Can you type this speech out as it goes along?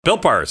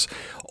Built Bars,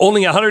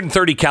 only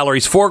 130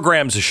 calories, 4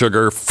 grams of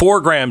sugar, 4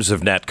 grams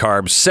of net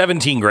carbs,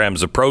 17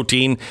 grams of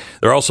protein.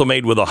 They're also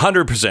made with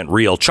 100%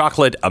 real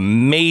chocolate,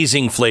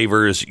 amazing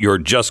flavors you're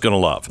just going to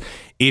love.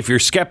 If you're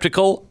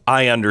skeptical,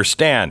 I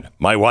understand.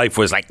 My wife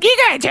was like, you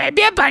got to try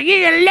Built Bar,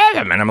 you're going to love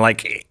them. And I'm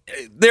like,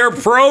 they're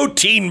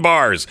protein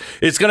bars.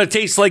 It's going to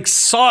taste like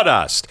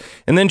sawdust.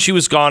 And then she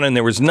was gone and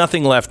there was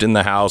nothing left in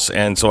the house.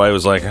 And so I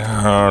was like,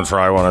 I'll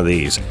try one of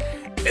these.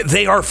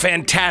 They are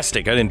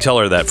fantastic. I didn't tell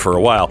her that for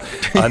a while.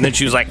 And then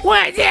she was like,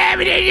 what's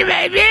happening to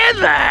my Built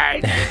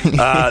Bars?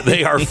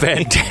 They are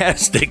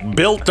fantastic.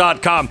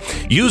 Built.com.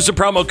 Use the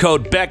promo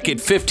code Beck, get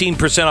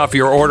 15% off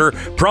your order.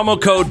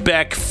 Promo code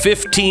Beck,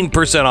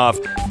 15% off.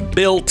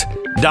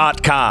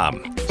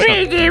 Built.com.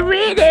 Right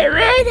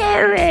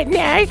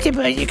now, I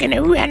suppose you're going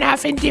to run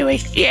off and do a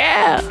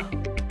show.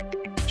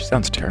 She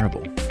sounds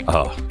terrible.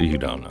 Oh, you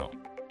don't know.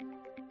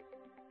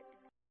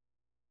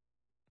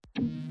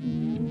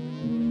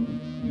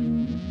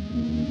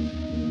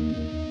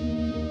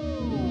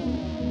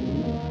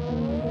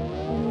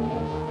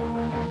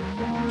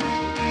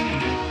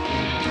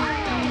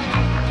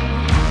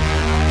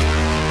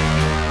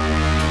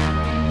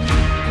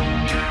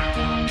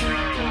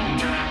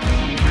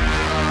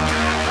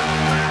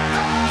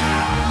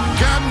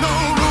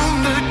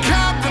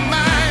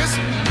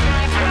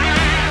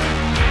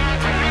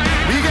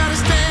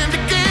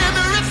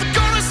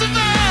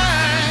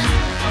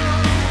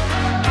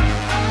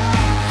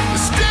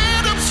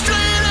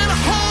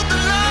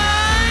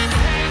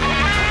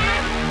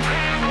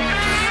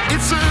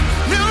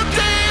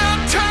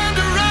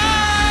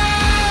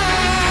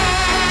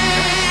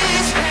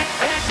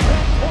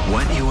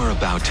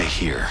 To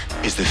hear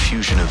is the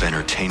fusion of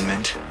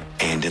entertainment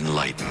and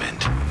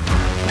enlightenment.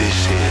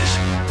 This is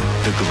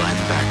the Glenn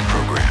Beck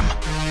Program.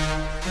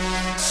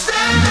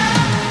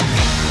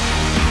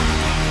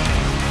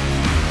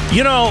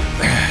 You know,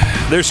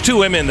 there's two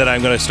women that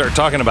I'm going to start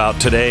talking about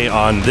today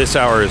on this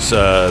hour's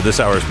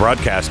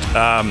broadcast.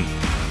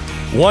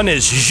 One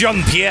is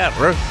Jean-Pierre,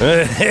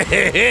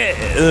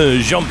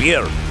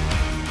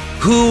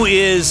 who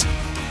is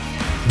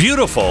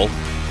beautiful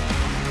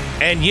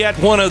and yet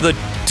one of the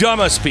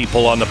dumbest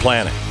people on the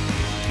planet.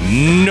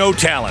 No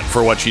talent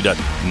for what she does.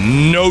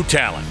 No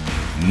talent.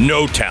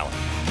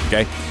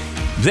 Okay?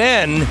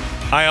 Then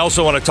I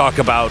also want to talk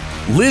about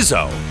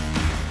Lizzo,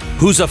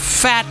 who's a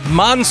fat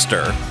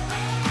monster.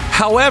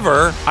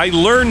 However, I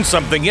learned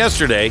something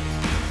yesterday.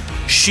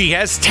 She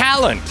has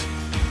talent.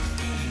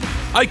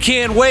 I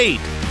can't wait.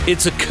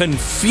 It's a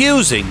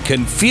confusing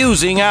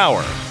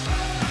hour.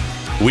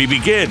 We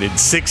begin in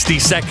 60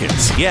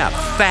 seconds. Yeah,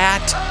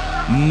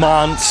 fat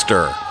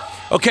monster.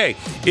 Okay,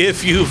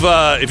 if you've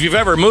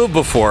ever moved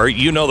before,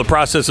 you know the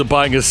process of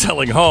buying and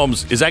selling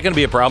homes. Is that going to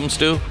be a problem,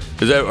 Stu?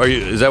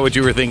 Is that what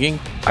you were thinking?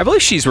 I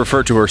believe she's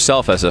referred to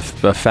herself as a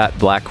fat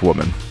black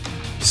woman.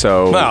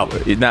 So well,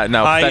 she didn't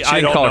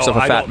call herself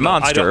a fat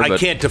monster. I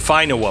can't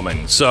define a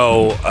woman,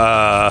 so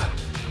I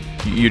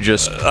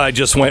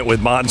just went with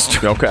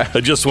monster. Okay,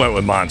 I just went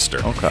with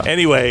monster. Okay.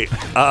 Anyway,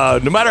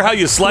 no matter how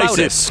you slice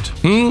flautist.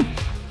 it,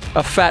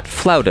 a fat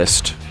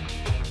flautist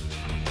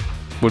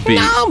would be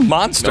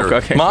monster.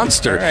 Okay.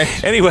 Monster.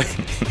 Right. Anyway,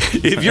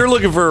 if you're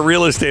looking for a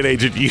real estate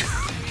agent, you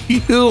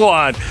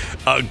want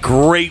a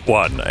great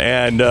one.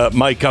 And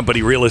my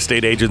company, Real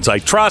Estate Agents I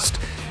Trust,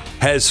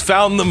 has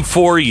found them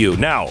for you.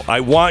 Now, I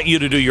want you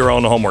to do your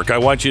own homework. I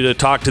want you to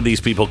talk to these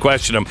people,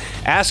 question them,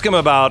 ask them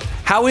about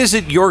how is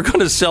it you're going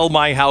to sell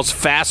my house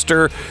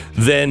faster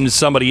than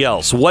somebody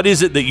else? What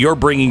is it that you're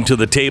bringing to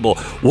the table?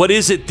 What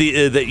is it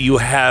that you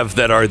have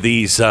that are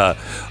these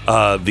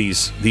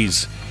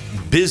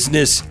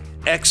business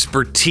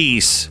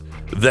expertise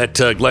that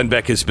Glenn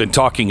Beck has been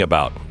talking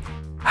about?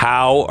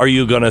 How are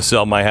you going to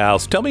sell my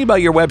house? Tell me about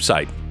your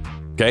website.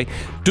 Okay?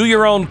 Do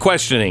your own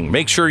questioning.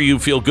 Make sure you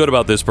feel good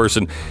about this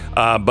person.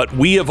 But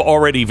we have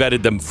already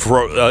vetted them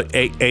for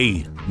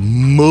a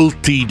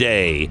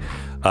multi-day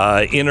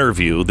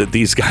interview that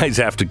these guys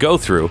have to go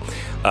through.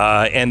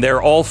 And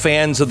they're all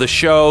fans of the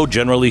show,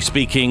 generally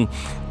speaking.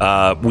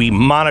 We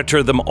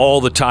monitor them all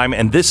the time.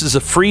 And this is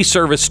a free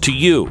service to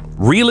you.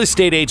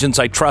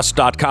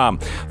 RealestateAgentsITrust.com.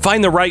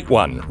 Find the right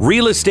one.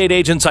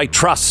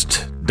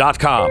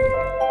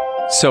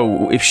 RealestateAgentsITrust.com.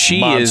 So if she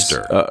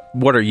monster. Is,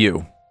 what are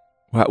you?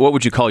 What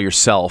would you call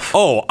yourself?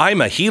 Oh,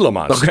 I'm a Gila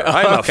monster. Okay.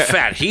 I'm a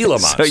fat Gila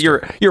monster. So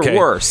you're okay.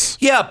 Worse.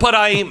 Yeah, but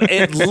I'm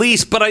at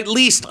least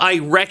I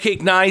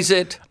recognize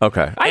it.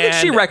 Okay. I think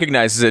she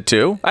recognizes it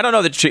too. I don't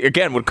know that she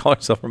again would call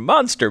herself a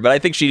monster, but I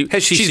think she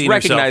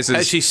recognizes.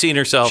 Has she seen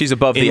herself? She's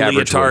above the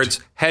average. Leotards.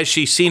 Has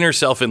she seen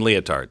herself in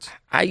leotards?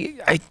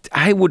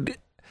 I would.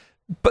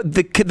 But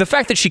the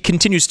fact that she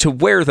continues to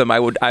wear them, I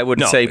would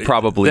say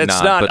probably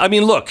that's not. But I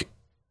mean, look.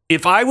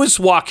 If I was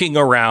walking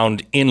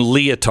around in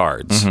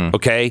leotards, mm-hmm.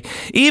 okay,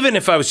 even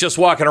if I was just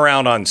walking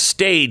around on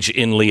stage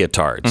in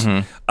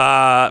leotards,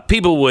 mm-hmm.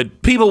 people would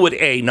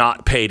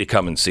not pay to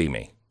come and see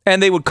me.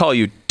 And they would call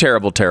you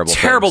terrible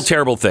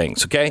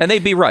things, okay? And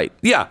they'd be right.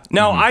 Yeah.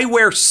 Now, I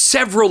wear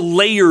several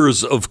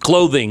layers of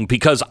clothing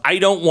because I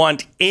don't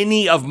want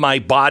any of my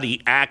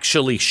body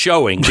actually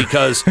showing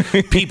because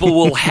people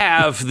will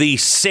have the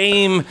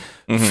same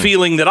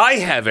feeling that I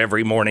have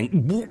every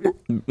morning.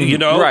 You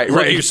know? Right.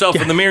 Look at yourself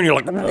in the mirror and you're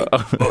like,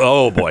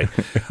 oh, boy.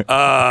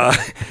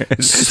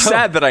 It's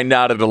sad that I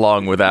nodded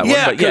along with that one,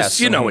 but yes.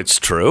 You know it's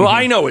true.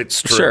 I know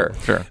it's true.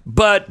 Sure.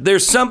 But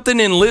there's something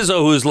in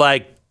Lizzo who's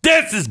like,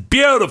 this is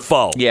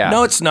beautiful. Yeah.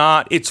 No, it's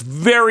not. It's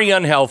very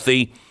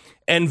unhealthy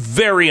and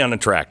very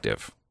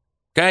unattractive.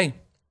 Okay?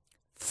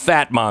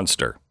 Fat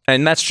monster.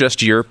 And that's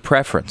just your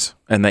preference,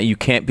 and that you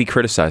can't be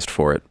criticized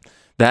for it.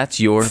 That's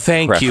your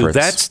preference. You.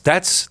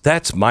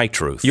 That's my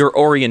truth. Your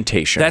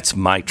orientation. That's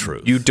my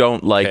truth. You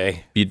don't like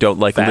fat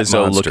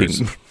Lizzo monsters.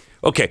 looking.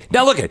 Okay.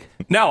 Now look at it.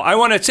 Now I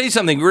want to say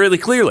something really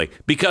clearly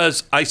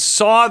because I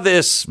saw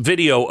this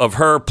video of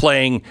her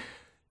playing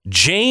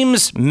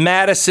James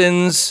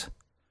Madison's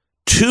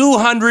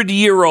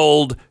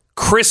 200-year-old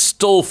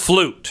crystal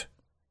flute.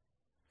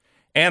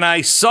 And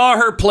I saw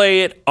her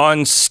play it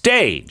on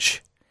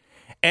stage.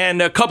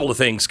 And a couple of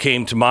things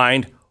came to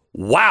mind.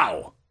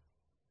 Wow.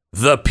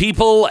 The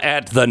people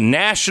at the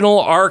National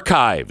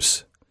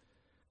Archives.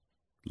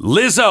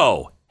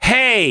 Lizzo,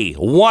 hey,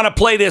 want to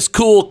play this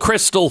cool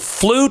crystal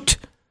flute?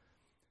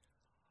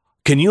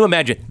 Can you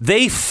imagine?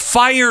 They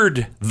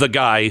fired the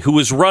guy who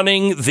was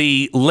running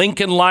the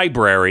Lincoln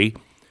Library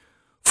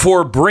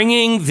for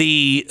bringing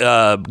the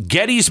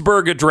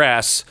Gettysburg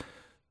Address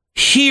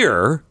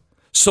here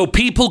so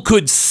people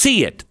could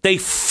see it. They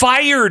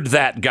fired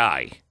that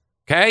guy,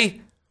 okay?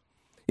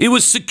 It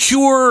was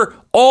secure,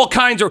 all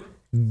kinds of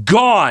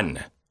gone.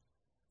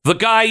 The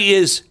guy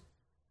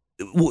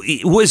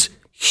was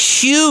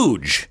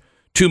huge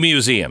to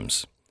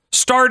museums.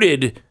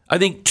 Started, I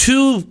think,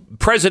 2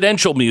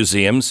 presidential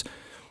museums,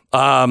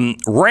 ran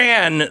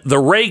the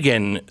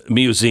Reagan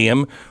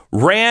Museum,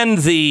 ran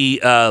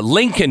the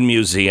Lincoln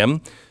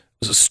Museum,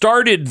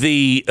 started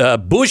the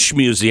Bush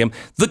Museum.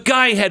 The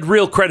guy had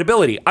real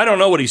credibility. I don't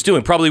know what he's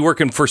doing. Probably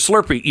working for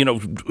Slurpee,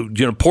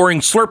 pouring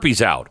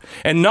Slurpees out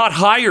and not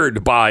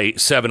hired by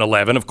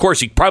 7-Eleven. Of course,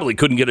 he probably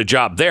couldn't get a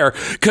job there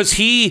because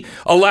he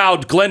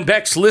allowed Glenn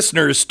Beck's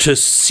listeners to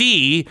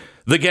see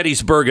the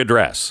Gettysburg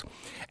Address.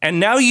 And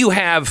now you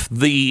have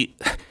the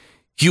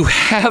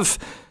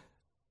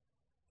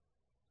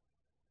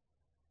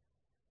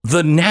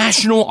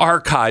National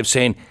Archives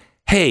saying,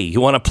 hey,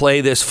 you want to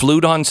play this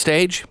flute on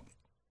stage?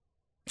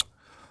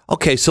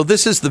 Okay, so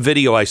this is the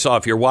video I saw.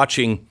 If you're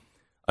watching,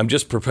 I'm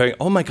just preparing.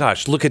 Oh my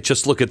gosh, look at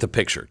the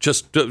picture.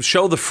 Just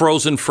show the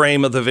frozen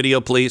frame of the video,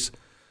 please.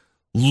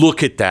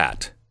 Look at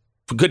that.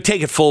 Good,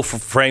 take it full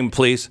frame,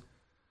 please.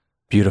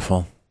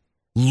 Beautiful.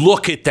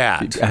 Look at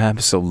that.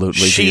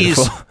 Absolutely She's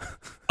beautiful.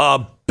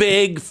 A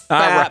big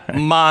fat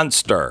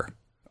monster.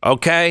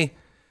 Okay?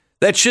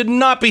 That should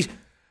not be.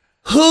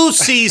 Who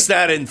sees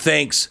that and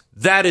thinks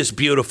that is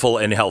beautiful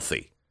and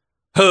healthy?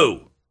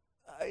 Who?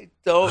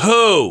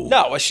 Who?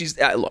 No, she's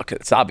look.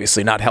 It's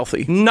obviously not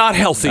healthy. Not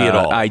healthy at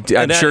all.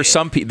 I'm sure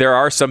there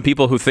are some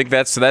people who think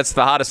that's the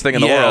hottest thing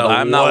in the world.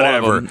 I'm not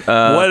whatever. one of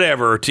them.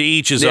 Whatever. To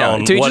each his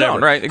own. To each whatever. his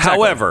own. Right. Exactly.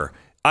 However,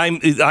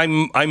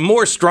 I'm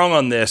more strong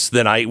on this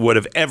than I would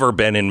have ever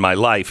been in my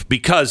life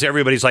because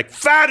everybody's like,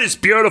 fat is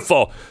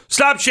beautiful.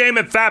 Stop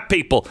shaming fat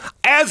people.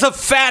 As a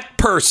fat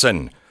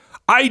person,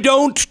 I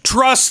don't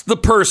trust the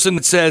person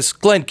that says,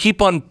 Glenn,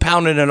 keep on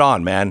pounding it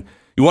on, man.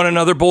 You want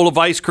another bowl of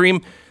ice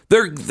cream?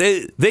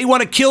 They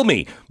want to kill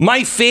me.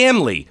 My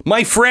family,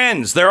 my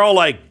friends, they're all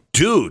like,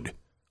 dude,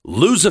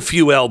 lose a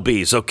few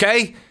lbs,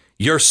 okay?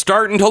 You're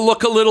starting to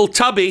look a little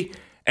tubby.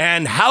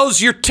 And how's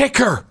your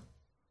ticker?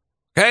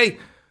 Okay?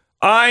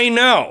 I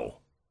know.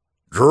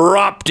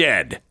 Drop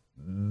dead.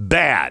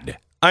 Bad.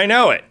 I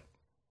know it.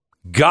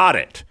 Got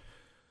it.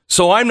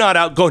 So I'm not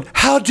out going,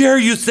 how dare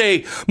you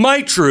say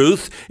my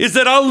truth is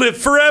that I'll live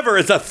forever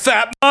as a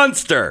fat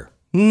monster.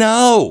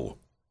 No.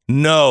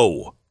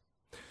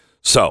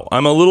 So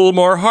I'm a little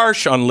more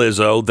harsh on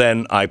Lizzo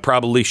than I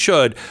probably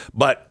should,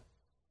 but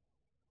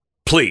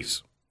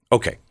please.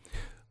 Okay.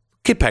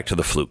 Get back to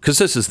the flute, because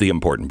this is the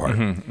important part.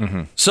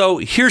 So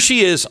here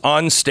she is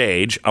on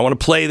stage. I want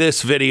to play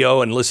this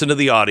video and listen to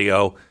the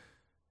audio.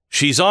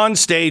 She's on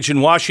stage in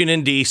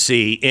Washington,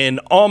 D.C. in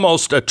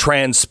almost a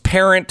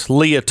transparent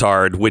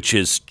leotard, which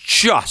is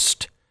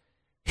just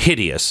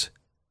hideous.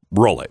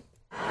 Roll it.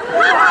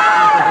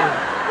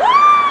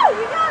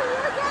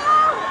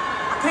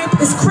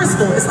 It's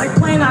crystal. It's like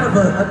playing out of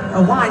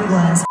a wine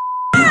glass.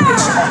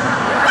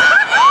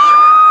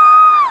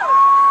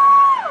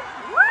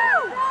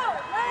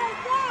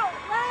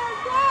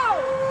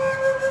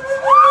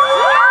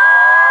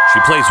 She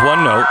plays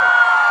one note,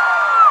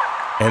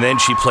 and then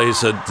she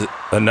plays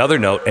another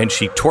note, and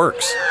she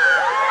twerks.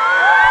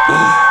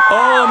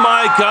 Oh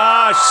my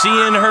gosh,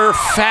 seeing her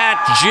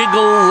fat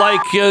jiggle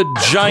like a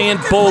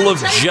giant bowl of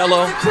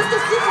Jell-O.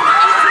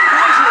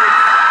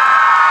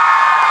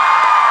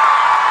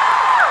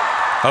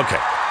 Okay.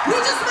 We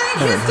just made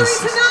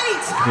history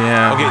tonight.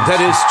 Yeah. Okay, that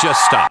is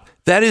just stop.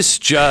 That is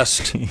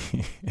just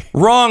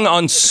wrong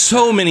on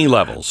so many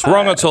levels.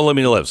 Wrong on so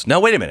many levels. Now,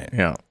 wait a minute.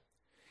 Yeah.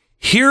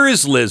 Here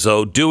is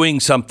Lizzo doing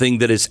something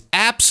that is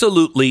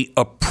absolutely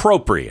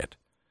appropriate.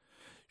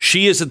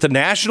 She is at the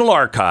National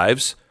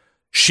Archives.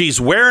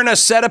 She's wearing a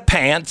set of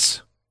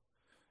pants.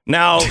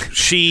 Now,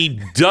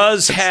 she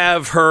does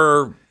have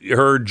her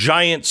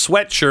giant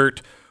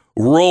sweatshirt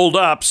rolled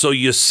up so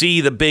you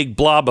see the big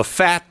blob of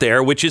fat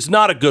there, which is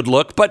not a good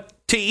look, but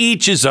to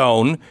each his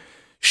own.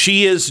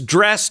 She is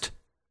dressed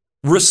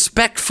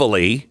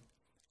respectfully,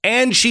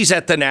 and she's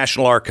at the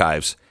National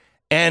Archives,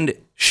 and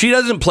she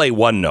doesn't play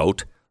one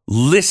note.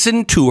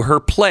 Listen to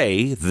her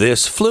play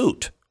this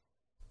flute.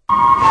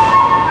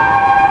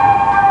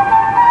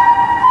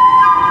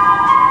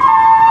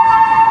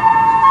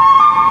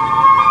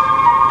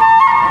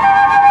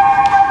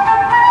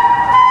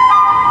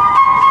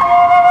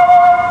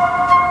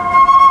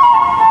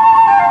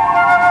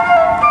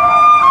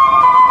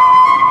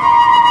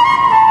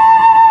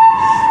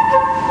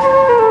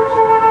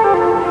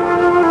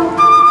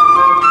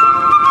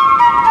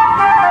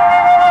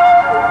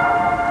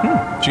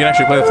 She can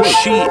actually play the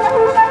flute.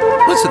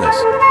 Listen to this.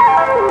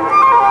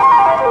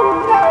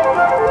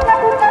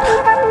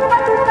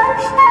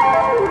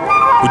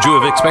 Would you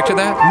have expected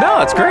that? No,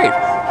 that's great.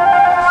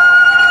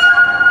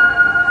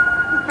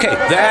 Okay,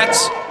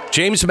 that's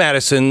James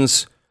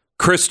Madison's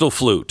crystal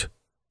flute.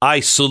 I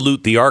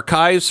salute the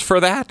archives for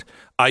that.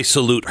 I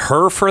salute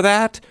her for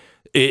that.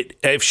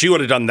 If she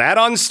would have done that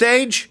on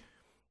stage,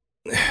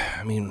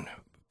 I mean,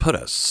 put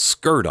a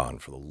skirt on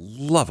for the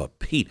love of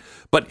Pete.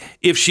 But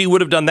if she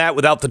would have done that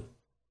without the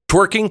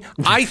twerking,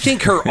 I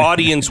think her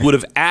audience would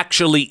have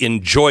actually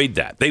enjoyed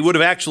that. They would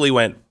have actually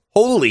went,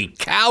 holy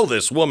cow,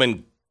 this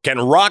woman can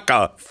rock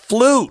a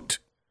flute.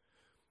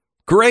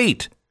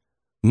 Great.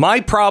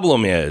 My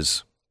problem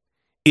is,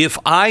 if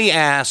I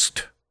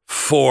asked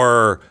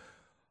for,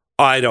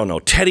 I don't know,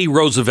 Teddy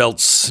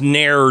Roosevelt's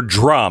snare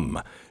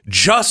drum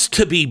just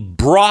to be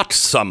brought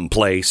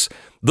someplace,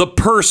 the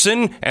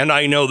person, and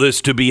I know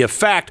this to be a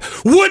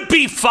fact, would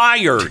be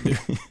fired.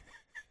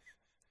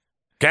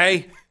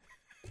 Okay?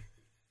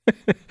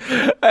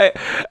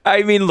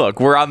 I mean, look,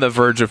 we're on the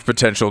verge of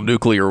potential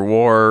nuclear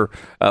war.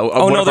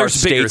 One of our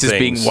states is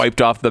being wiped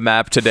off the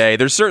map today.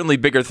 There's certainly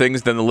bigger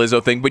things than the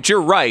Lizzo thing, but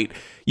you're right.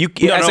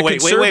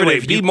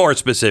 Wait. Be more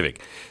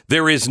specific.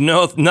 There is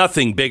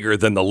nothing bigger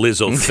than the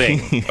Lizzo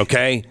thing,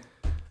 okay?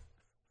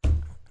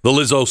 The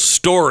Lizzo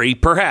story,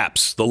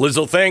 perhaps. The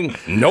Lizzo thing,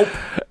 nope.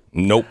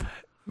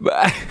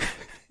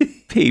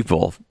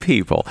 People.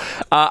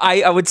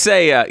 I would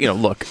say,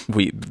 look,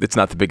 it's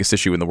not the biggest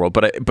issue in the world,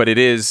 but it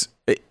is.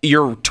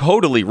 You're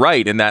totally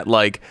right in that,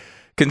 like,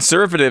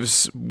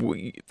 conservatives,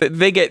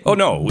 they get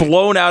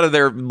blown out of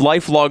their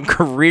lifelong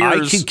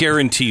careers. I can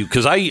guarantee you,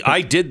 because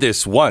I did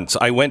this once.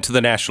 I went to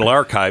the National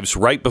Archives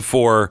right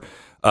before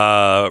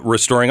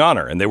Restoring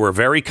Honor, and they were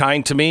very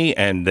kind to me,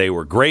 and they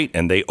were great,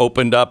 and they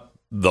opened up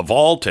the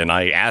vault, and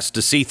I asked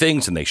to see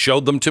things, and they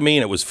showed them to me,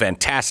 and it was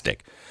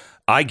fantastic.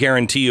 I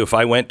guarantee you, if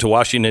I went to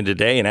Washington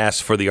today and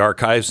asked for the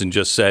archives and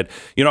just said,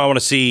 I want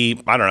to see,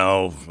 I don't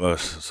know,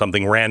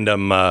 something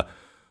random,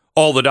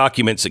 all the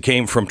documents that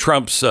came from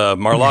Trump's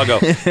Mar-a-Lago,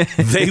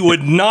 they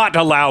would not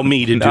allow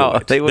me to do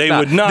it. They would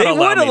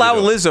allow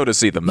Lizzo to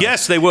see them, though.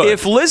 Yes, they would.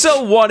 If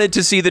Lizzo wanted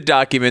to see the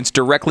documents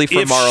directly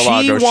from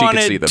Mar-a-Lago, she could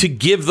see them. To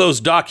give those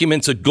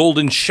documents a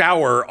golden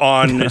shower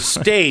on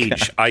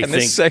stage, I think.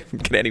 This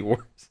segment get any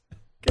worse?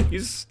 Can you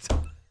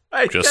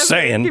Just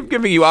saying. I keep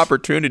giving you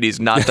opportunities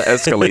not to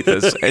escalate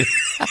this.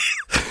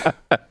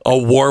 A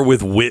war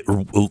with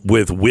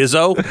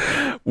Wizzo?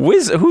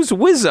 Who's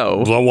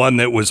Wizzo? The one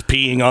that was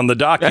peeing on the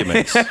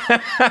documents.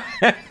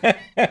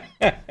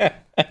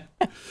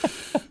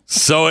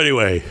 So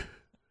anyway,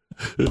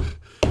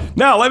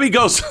 now let me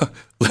go.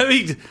 Let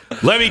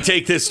me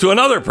take this to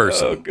another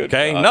person. Okay,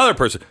 God. Another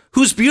person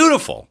who's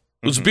beautiful.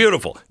 Who's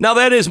beautiful. Now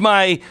that's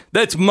my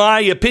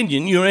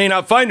opinion. You may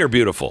not find her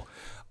beautiful.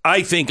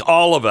 I think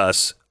all of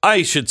us,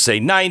 I should say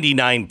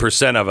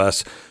 99% of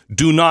us,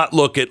 do not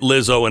look at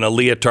Lizzo in a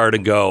leotard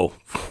and go,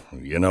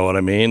 you know what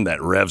I mean? That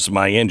revs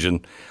my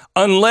engine.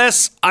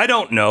 Unless, I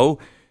don't know,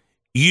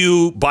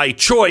 you, by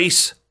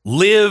choice,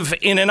 live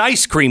in an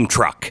ice cream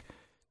truck.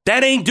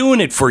 That ain't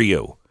doing it for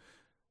you.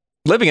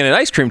 Living in an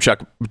ice cream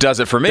truck does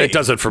it for me. It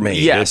does it for me.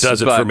 Yes, it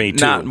does it for me,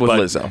 too. Not with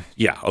Lizzo.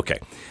 Yeah, okay.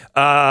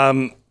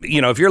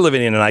 If you're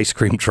living in an ice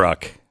cream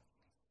truck,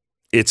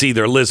 it's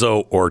either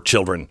Lizzo or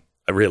children.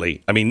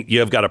 Really, I mean,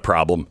 you've got a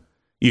problem.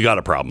 You got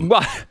a problem.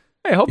 Well,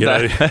 I hope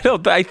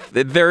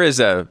there's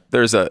a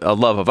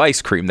love of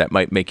ice cream that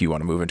might make you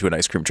want to move into an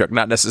ice cream truck,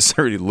 not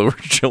necessarily lure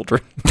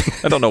children.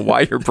 I don't know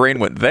why your brain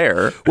went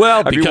there.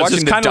 Well, because you're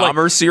watching the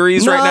Dahmer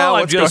series right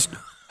now.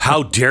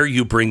 How dare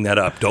you bring that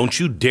up? Don't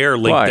you dare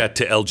link that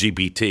to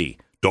LGBT.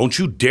 Don't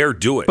you dare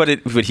do it. But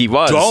he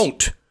was.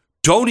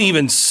 Don't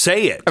even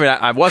say it. I mean,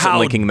 I wasn't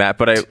linking that,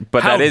 but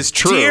that is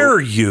true. How dare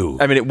you?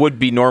 I mean, it would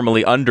be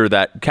normally under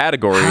that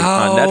category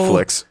on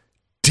Netflix.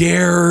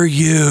 dare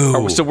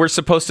you? So we're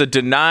supposed to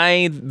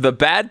deny the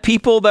bad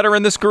people that are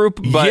in this group,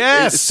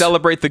 but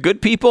celebrate the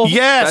good people?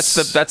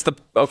 Yes. That's the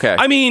okay.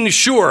 I mean,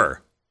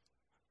 sure.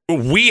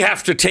 We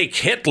have to take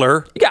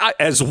Hitler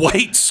as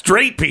white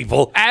straight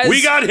people.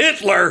 We got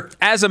Hitler.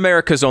 As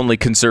America's only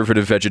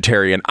conservative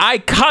vegetarian, I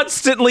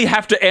constantly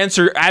have to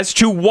answer as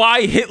to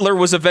why Hitler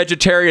was a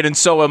vegetarian, and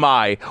so am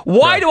I.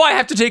 Why do I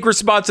have to take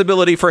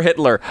responsibility for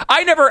Hitler?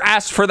 I never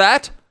asked for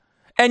that.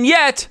 And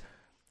yet,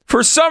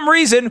 for some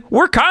reason,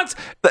 we're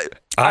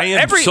we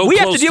have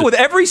to deal with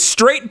every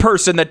straight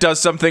person that does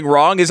something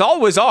wrong is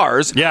always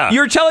ours. Yeah.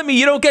 You're telling me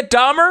you don't get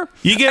Dahmer?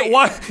 You get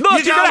one.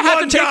 Look, you're going to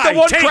have to take the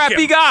one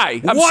crappy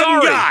guy. I'm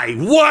sorry.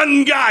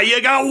 One guy.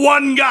 You got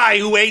one guy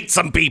who ate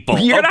some people.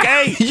 You are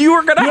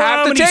going to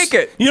have to take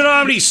it. You know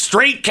how many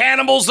straight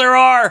cannibals there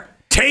are?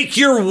 Take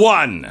your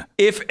one.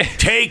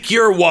 Take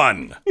your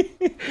one.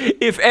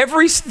 If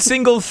every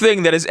single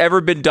thing that has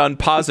ever been done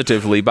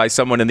positively by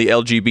someone in the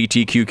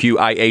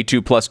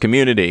LGBTQIA2+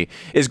 community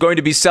is going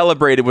to be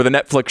celebrated with a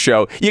Netflix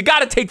show, you got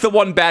to take the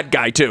one bad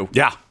guy too.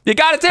 Yeah. You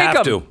got to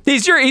take him.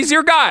 He's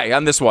your guy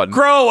on this one.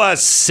 Grow a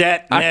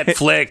set,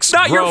 Netflix.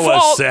 Not Grow your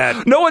fault. A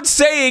set. No one's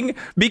saying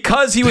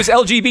because he was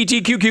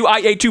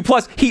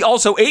LGBTQIA2+, he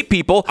also ate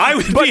people.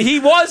 But he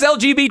was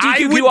LGBTQIA2+.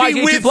 I would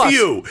be with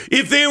you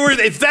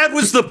if that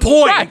was the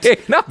point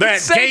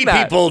that gay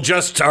people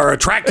just are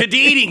attracted to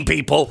eating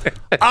people.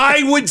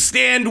 I would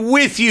stand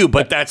with you,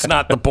 but that's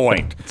not the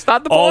point. It's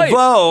not the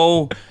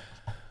point.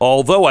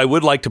 Although I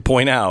would like to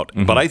point out,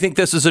 but I think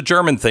this is a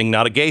German thing,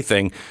 not a gay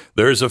thing.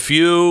 There's a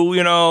few,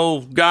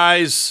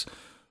 guys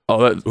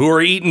who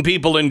are eating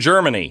people in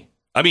Germany.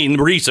 I mean,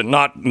 recent,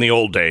 not in the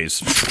old days.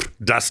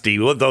 Dusty,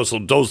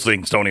 those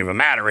things don't even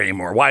matter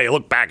anymore. Why you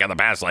look back at the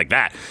past like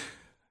that?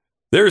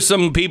 There's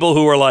some people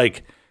who are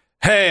like,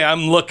 hey,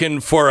 I'm looking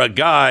for a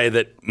guy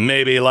that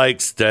maybe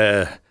likes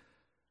to...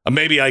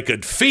 maybe I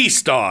could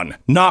feast on.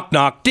 Knock,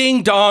 knock,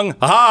 ding, dong.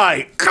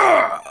 Hi.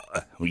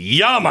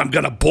 Yum, I'm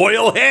going to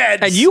boil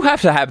heads. And you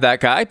have to have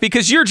that guy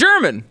because you're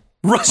German.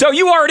 Right. So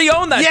you already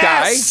own that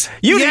guy.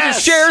 You need to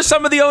share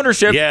some of the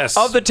ownership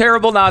of the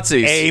terrible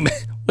Nazis. Amen.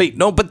 Wait,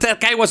 no, but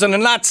that guy wasn't a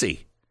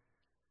Nazi.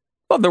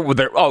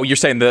 Well, you're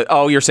saying later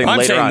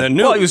on.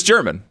 Well, he was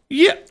German.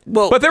 Yeah.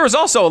 Well, but there was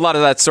also a lot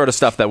of that sort of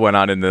stuff that went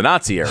on in the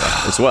Nazi era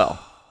as well.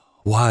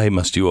 Why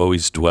must you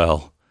always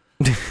dwell?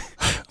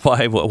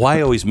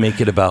 Why always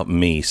make it about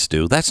me,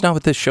 Stu? That's not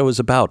what this show is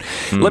about.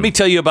 Let me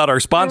tell you about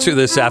our sponsor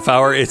this half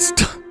hour. It's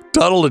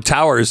Tunnel to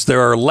Towers. There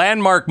are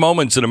landmark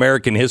moments in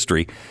American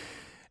history,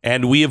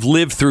 and we have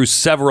lived through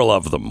several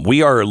of them.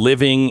 We are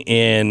living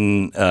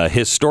in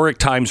historic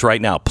times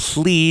right now.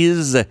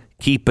 Please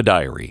keep a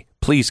diary.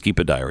 Please keep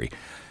a diary.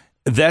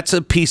 That's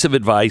a piece of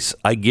advice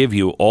I give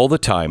you all the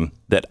time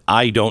that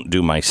I don't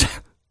do myself.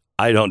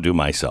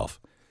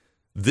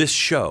 This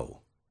show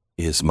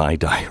is my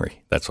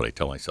diary. That's what I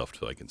tell myself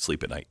so I can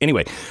sleep at night.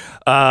 Anyway,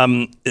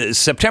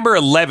 September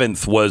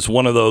 11th was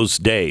one of those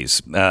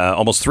days.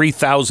 Almost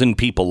 3,000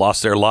 people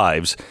lost their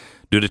lives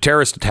due to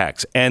terrorist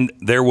attacks. And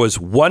there was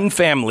one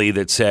family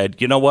that said,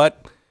 you know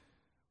what?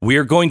 We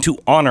are going to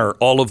honor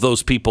all of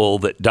those people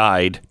that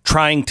died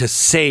trying to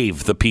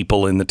save the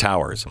people in the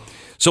towers.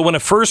 So when a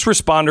first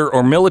responder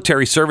or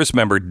military service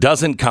member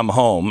doesn't come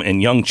home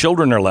and young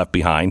children are left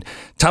behind,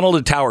 Tunnel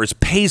to Towers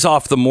pays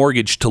off the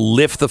mortgage to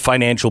lift the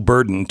financial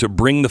burden to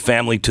bring the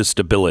family to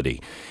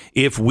stability.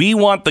 If we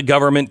want the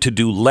government to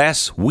do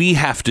less, we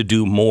have to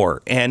do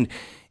more. And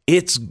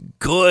it's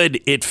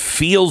good. It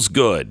feels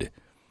good.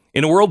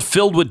 In a world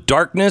filled with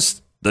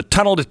darkness, the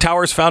Tunnel to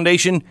Towers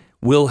Foundation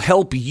will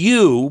help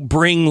you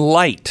bring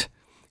light.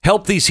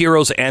 Help these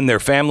heroes and their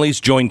families.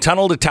 Join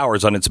Tunnel to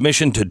Towers on its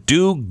mission to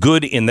do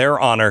good in their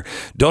honor.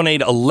 Donate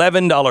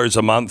 $11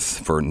 a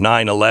month for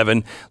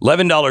 9/11.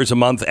 $11 a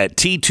month at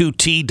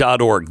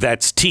T2T.org.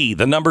 That's T,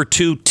 the number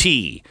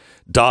 2T.org.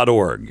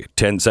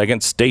 10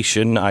 seconds,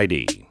 station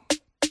ID.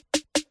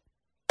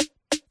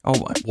 Oh,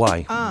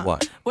 why? Why?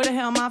 Where the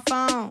hell my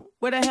phone?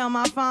 Where the hell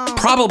my phone?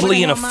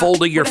 Probably in a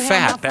folder you're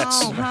fat.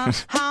 That's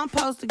how I'm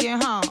supposed to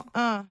get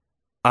home.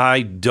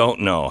 I don't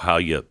know how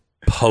you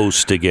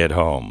post to get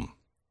home.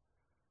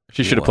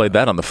 She should have played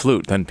that on the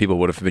flute. Then people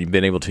would have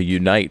been able to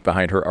unite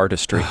behind her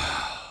artistry.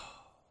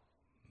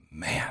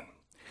 Man.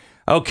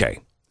 Okay.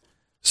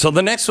 So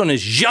the next one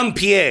is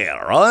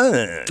Jean-Pierre.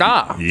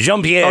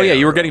 Jean-Pierre. Oh, yeah.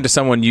 You were getting to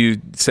someone you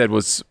said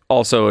was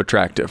also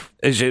attractive.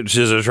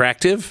 She's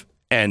attractive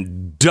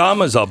and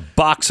dumb as a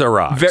box of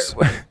rocks.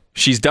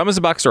 She's dumb as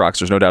a box of rocks.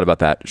 There's no doubt about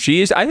that.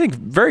 She is, I think,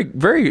 very,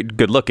 very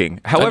good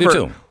looking. However, I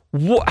do too.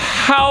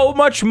 How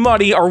much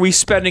money are we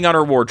spending on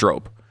her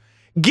wardrobe?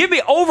 Give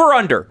me over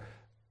under.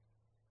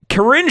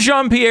 Karine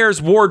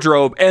Jean-Pierre's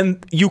wardrobe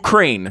and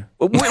Ukraine.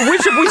 Which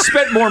have we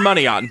spent more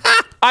money on?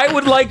 I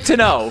would like to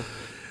know.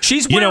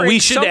 She's wearing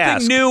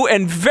something new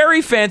and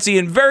very fancy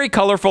and very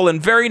colorful and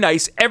very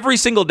nice every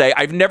single day.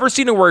 I've never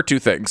seen her wear two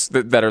things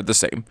that are the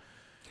same.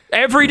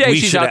 Every day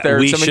she's out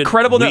there. Some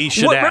incredible. We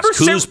should ask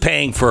who's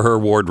paying for her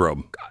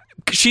wardrobe.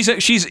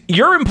 she's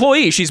your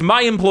employee. She's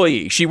my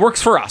employee. She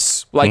works for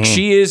us. Like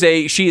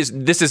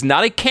this is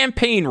not a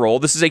campaign role.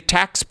 This is a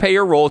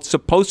taxpayer role.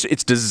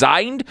 It's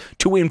designed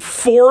to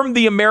inform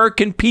the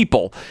American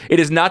people. It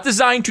is not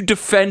designed to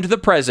defend the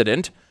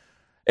president.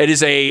 It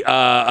is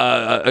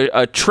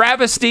a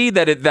travesty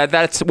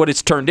that's what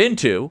it's turned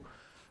into.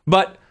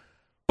 But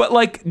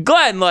like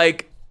Glenn,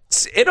 like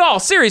in all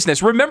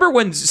seriousness, remember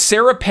when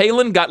Sarah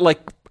Palin got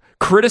like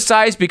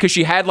criticized because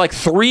she had like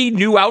 3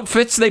 new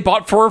outfits they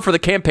bought for her for the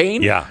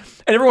campaign? Yeah.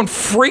 And everyone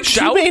freaked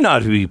out. She may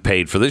not be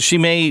paid for this. She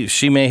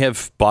may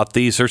have bought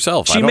these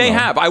herself. She may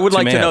have. I would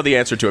like to know the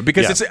answer to it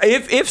because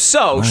if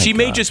so, she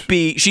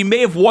may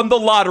have won the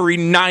lottery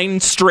 9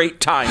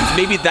 straight times.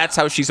 Maybe that's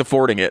how she's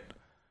affording it.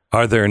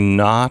 Are there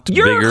not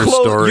bigger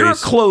stories? You're a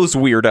clothes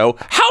weirdo.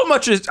 How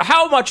much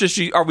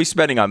are we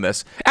spending on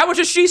this? How much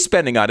is she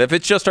spending on it if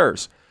it's just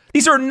hers?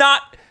 These are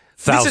not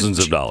thousands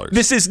of dollars.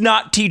 This is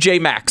not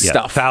TJ Maxx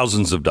stuff.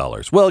 Thousands of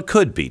dollars. Well, it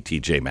could be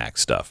TJ Maxx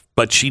stuff,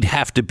 but she'd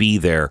have to be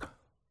there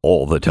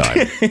all the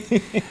time,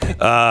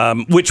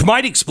 which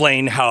might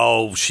explain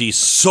how she's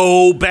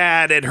so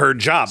bad at her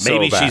job.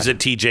 Maybe she's at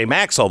TJ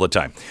Maxx all the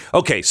time.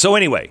 Okay, so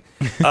anyway,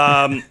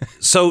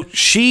 so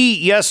she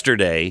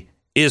yesterday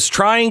is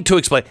trying to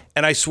explain,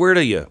 and I swear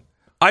to you,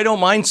 I don't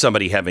mind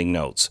somebody having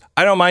notes.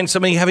 I don't mind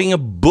somebody having a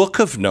book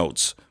of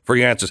notes for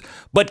your answers.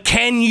 But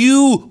can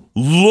you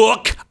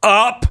look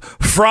up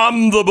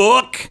from the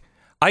book?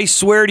 I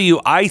swear to you,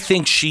 I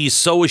think she's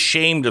so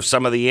ashamed of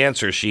some of the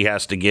answers she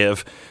has to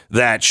give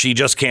that she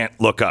just can't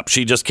look up.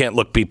 She just can't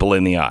look people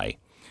in the eye.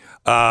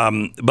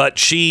 But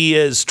she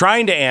is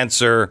trying to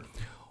answer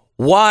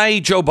why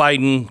Joe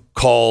Biden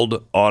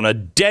called on a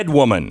dead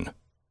woman.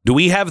 Do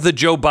we have the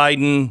Joe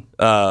Biden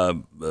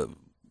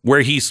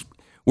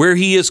where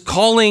he is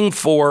calling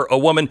for a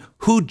woman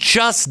who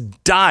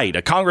just died,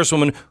 a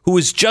congresswoman who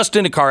was just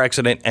in a car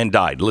accident and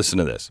died? Listen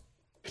to this.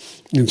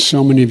 And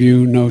so many of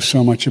you know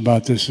so much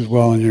about this as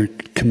well, and you're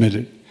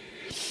committed.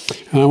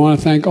 And I want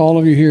to thank all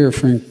of you here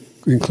for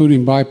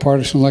including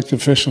bipartisan elected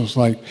officials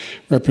like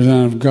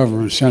Representative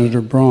Governor,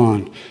 Senator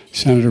Braun,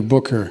 Senator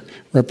Booker,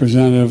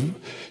 Representative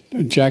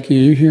Jackie.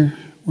 Are you here?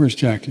 Where's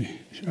Jackie?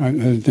 I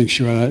didn't think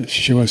she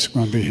was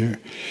going to be here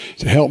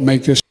to help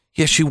make this.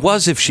 Yeah, she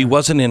was if she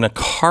wasn't in a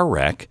car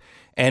wreck,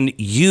 and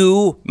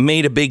you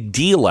made a big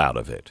deal out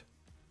of it.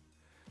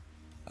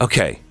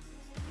 Okay.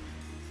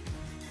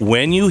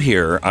 When you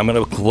hear, I'm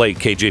going to play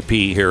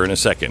KJP here in a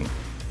second.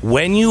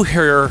 When you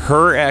hear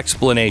her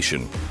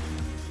explanation,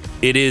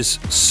 it is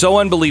so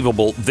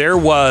unbelievable. There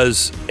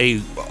was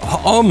a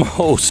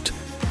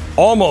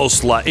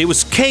almost like it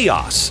was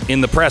chaos in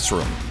the press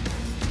room.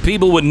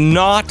 People would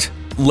not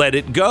let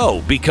it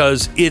go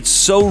because it's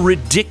so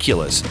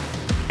ridiculous.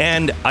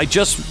 And I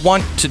just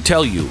want to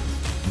tell you,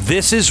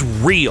 this is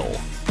real.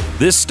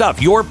 This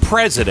stuff, your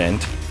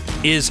president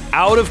is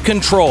out of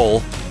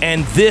control,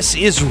 and this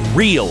is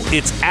real.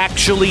 It's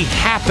actually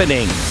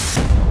happening.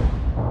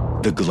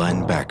 The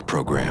Glenn Beck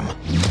Program.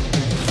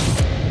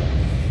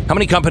 How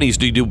many companies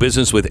do you do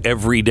business with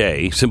every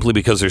day simply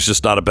because there's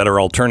just not a better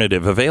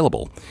alternative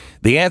available?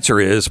 The answer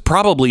is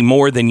probably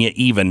more than you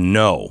even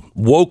know.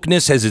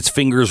 Wokeness has its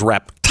fingers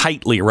wrapped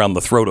tightly around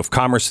the throat of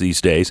commerce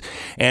these days,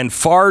 and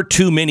far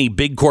too many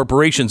big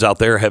corporations out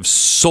there have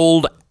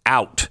sold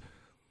out.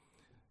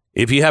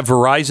 If you have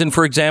Verizon,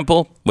 for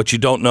example, what you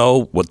don't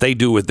know, what they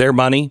do with their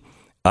money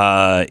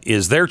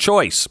is their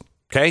choice,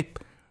 okay?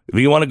 If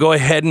you want to go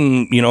ahead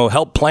and,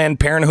 help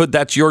Planned Parenthood,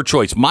 that's your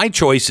choice. My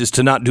choice is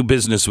to not do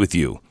business with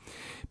you.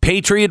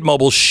 Patriot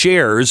Mobile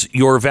shares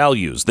your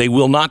values. They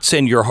will not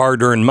send your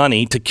hard-earned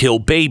money to kill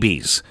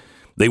babies.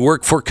 They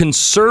work for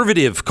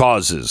conservative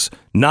causes,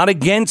 not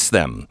against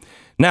them.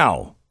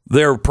 Now,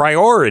 their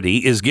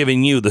priority is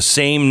giving you the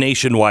same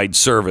nationwide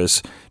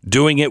service,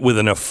 doing it with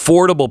an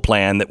affordable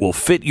plan that will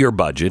fit your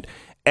budget,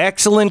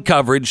 excellent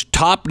coverage,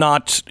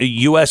 top-notch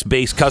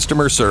U.S.-based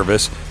customer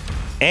service,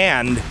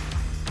 and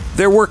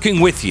they're working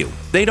with you.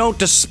 They don't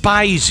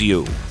despise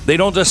you. They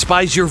don't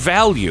despise your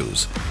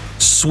values.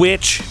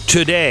 Switch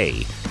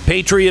today.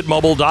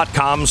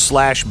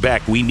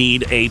 PatriotMobile.com/Beck. We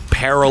need a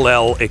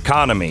parallel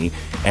economy,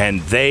 and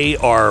they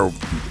are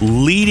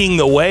leading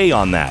the way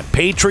on that.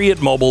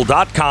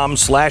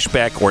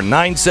 PatriotMobile.com/Beck or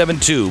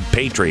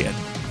 972-PATRIOT.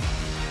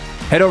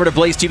 Head over to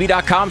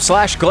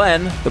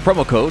blazetv.com/Glenn. The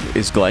promo code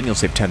is Glenn. You'll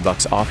save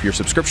 $10 off your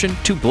subscription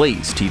to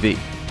Blaze TV.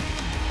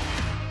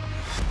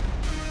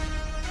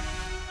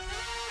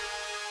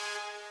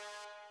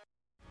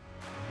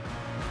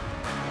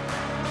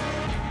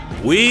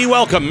 We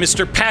welcome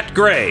Mr. Pat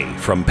Gray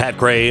from Pat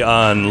Gray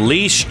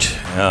Unleashed,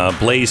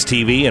 Blaze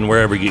TV, and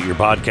wherever you get your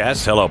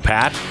podcasts. Hello,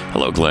 Pat.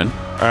 Hello, Glenn.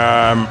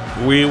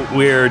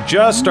 We're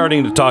just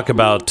starting to talk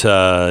about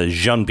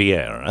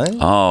Jean-Pierre, right?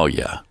 Oh,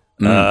 yeah.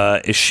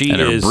 She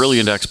and is a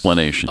brilliant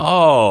explanation.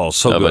 Oh,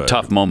 so of good. A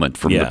tough moment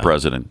from the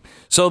president.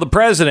 So the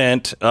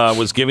president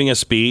was giving a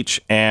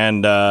speech,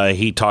 and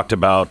he talked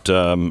about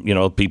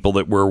people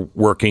that were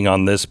working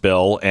on this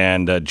bill,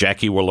 and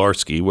Jackie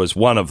Walorski was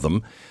one of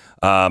them.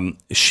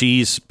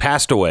 She's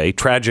passed away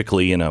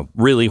tragically in a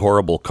really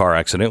horrible car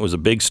accident. It was a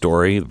big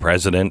story. The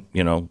president,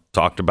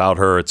 talked about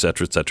her, et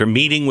cetera,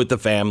 meeting with the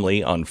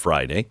family on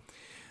Friday.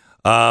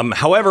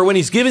 However, when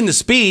he's giving the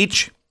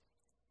speech,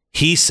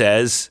 he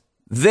says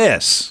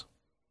this.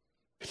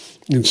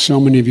 And so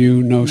many of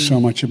you know so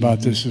much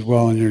about this as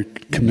well, and you're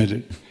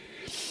committed.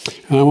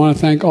 And I want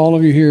to thank all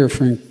of you here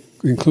for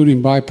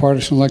including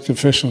bipartisan elected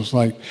officials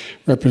like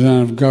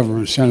Representative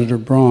Governor, Senator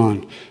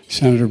Braun,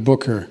 Senator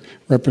Booker,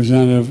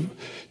 Representative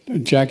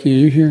Jackie. Are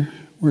you here?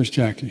 Where's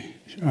Jackie?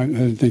 I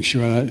didn't think she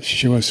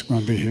was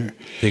going to be here.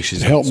 I think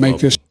she's help make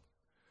this.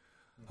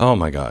 Oh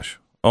my gosh!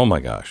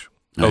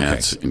 Okay,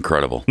 that's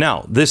incredible.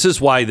 Now, this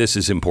is why this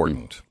is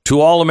important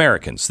to all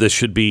Americans. This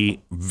should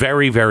be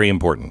very, very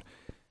important.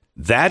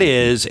 That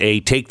is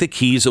take the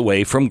keys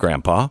away from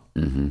Grandpa.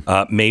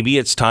 Maybe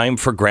it's time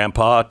for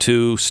Grandpa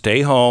to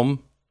stay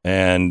home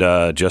and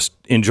just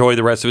enjoy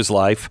the rest of his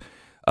life.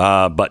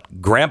 But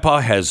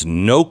Grandpa has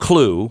no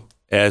clue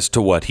as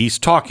to what he's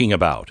talking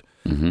about.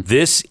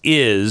 This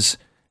is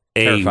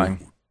a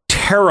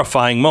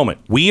terrifying moment.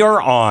 We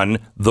are on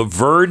the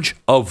verge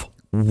of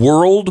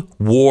World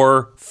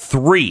War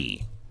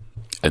III.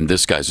 And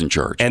this guy's in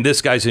charge.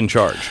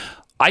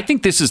 I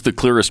think this is the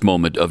clearest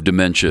moment of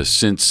dementia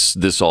since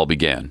this all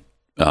began.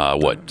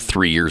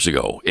 3 years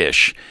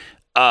ago-ish.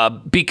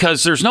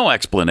 Because there's no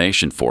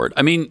explanation for it.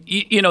 I mean,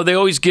 they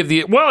always give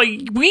he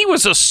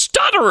was a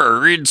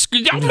stutterer.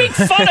 Don't make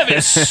fun of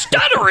his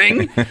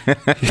stuttering.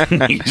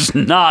 He's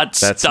not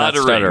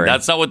stuttering.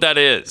 That's not what that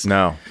is.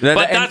 No.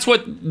 But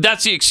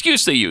that's the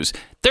excuse they use.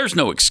 There's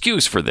no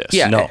excuse for this.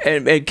 Yeah. No.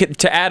 And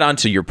to add on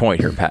to your point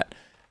here, Pat,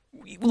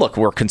 look,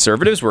 we're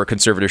conservatives. We're a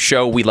conservative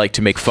show. We like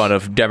to make fun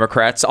of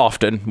Democrats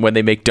often when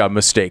they make dumb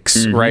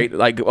mistakes, right?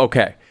 Like,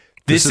 okay.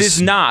 This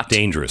is not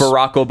dangerous.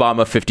 Barack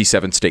Obama,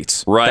 57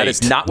 states. Right. That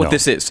is not what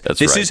this is.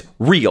 This is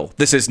real.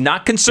 This is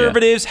not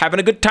conservatives having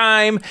a good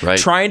time,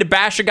 trying to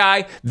bash a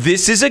guy.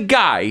 This is a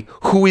guy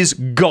who is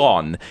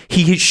gone.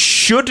 He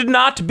should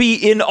not be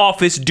in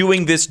office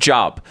doing this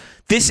job.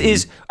 This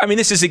is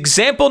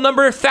example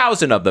number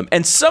 1,000 of them.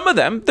 And some of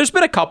them, there's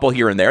been a couple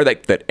here and there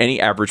that any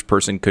average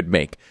person could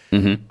make.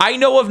 I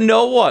know of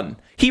no one.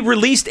 He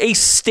released a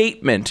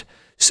statement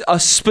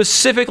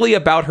specifically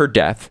about her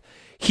death.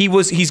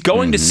 He's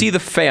going to see the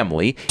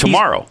family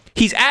tomorrow.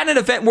 He's at an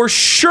event where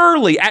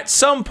surely at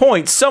some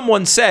point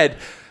someone said,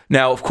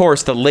 now of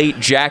course the late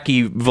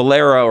Jackie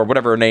Valera or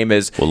whatever her name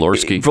is,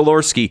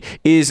 Valorsky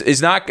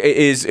is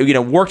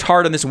worked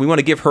hard on this, and we want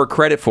to give her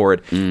credit for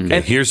it. And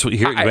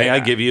may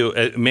I give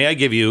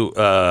you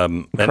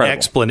an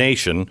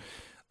explanation,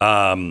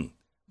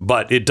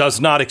 but it does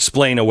not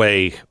explain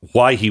away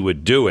why he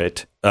would do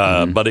it,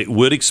 but it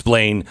would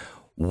explain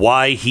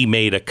why he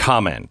made a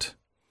comment.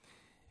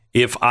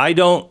 If I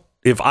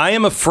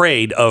am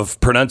afraid of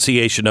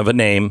pronunciation of a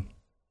name,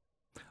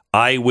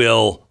 I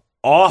will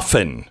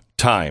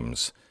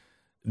oftentimes,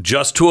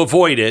 just to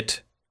avoid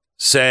it,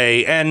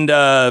 say, and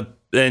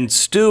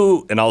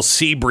Stu, and I'll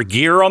see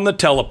Bregeer on the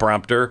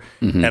teleprompter,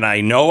 and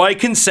I know I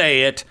can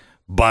say it,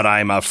 but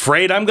I'm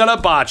afraid I'm going to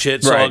botch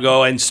it. So I'll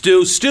go, and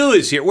Stu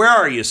is here. Where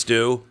are you,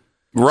 Stu?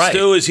 Right.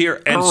 Stu is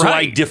here. And so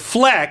I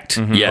deflect.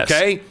 Yes.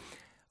 Okay.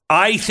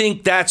 I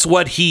think that's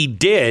what he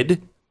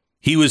did.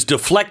 He was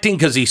deflecting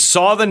because he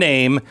saw the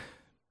name,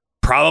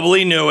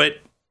 probably knew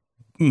it,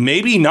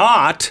 maybe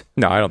not.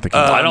 No, I don't think he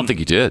did. I don't think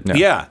he did. No.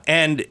 Yeah,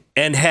 and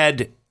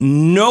had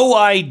no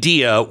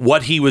idea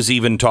what he was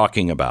even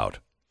talking about.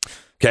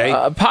 Okay,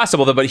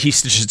 possible, but he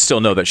should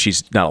still know that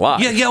she's not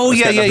alive.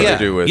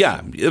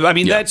 Yeah. I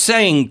mean, that's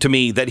saying to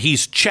me that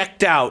he's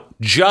checked out,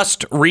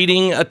 just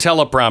reading a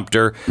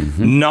teleprompter,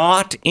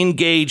 not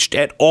engaged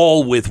at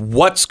all with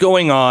what's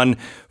going on,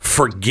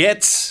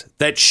 forgets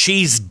that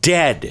she's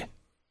dead.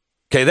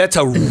 Okay, that's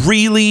a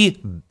really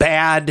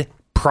bad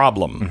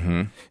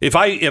problem. If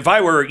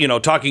I were,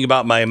 talking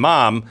about my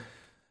mom,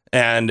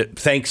 and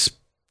thanks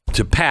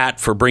to Pat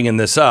for bringing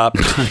this up,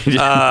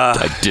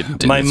 I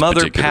didn't. My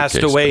mother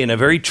passed away in a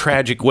very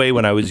tragic way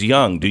when I was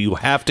young. Do you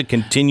have to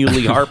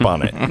continually harp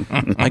on it?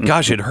 My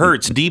gosh, it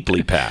hurts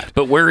deeply, Pat.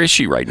 But where is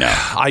she right now?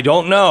 I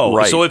don't know.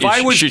 Right. So if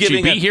I was should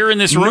giving she be here in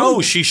this room?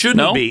 No, she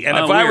shouldn't be. And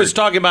if I weird. was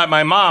talking about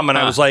my mom and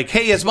I was like,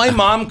 "Hey, has my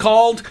mom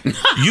called?"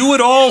 You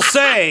would all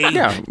say,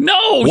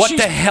 "No, what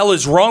the hell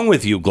is wrong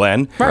with you,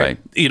 Glenn?" Right.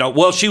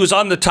 Well, she was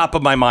on the top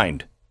of my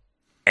mind.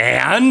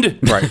 And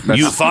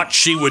you thought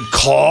she would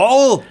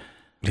call?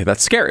 Yeah,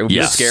 that's scary. It would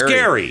be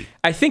scary.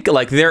 I think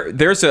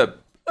there's a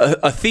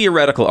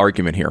theoretical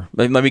argument here.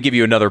 Let me give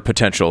you another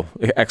potential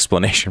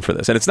explanation for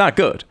this, and it's not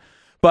good.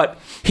 But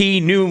he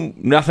knew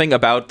nothing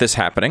about this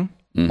happening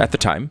at the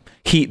time.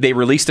 They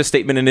released a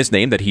statement in his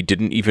name that he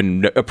didn't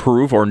even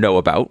approve or know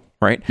about.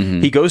 Right?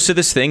 He goes to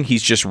this thing.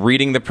 He's just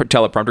reading the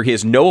teleprompter. He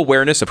has no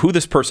awareness of who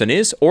this person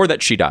is or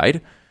that she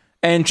died.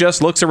 And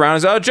just looks around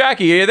and says, "Oh,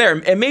 Jackie, are you there?"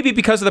 And maybe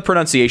because of the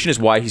pronunciation is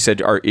why he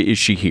said, "Is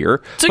she here?"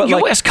 It's a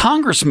U.S.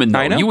 congressman, though.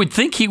 I know. You would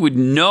think he would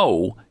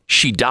know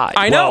she died.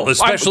 I know,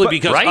 especially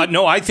because right?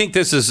 I think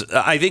this is.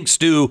 I think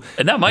Stu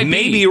and that might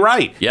be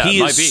right. Yeah,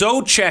 he is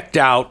so checked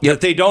out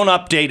that they don't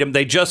update him.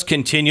 They just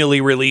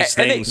continually release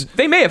things.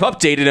 They may have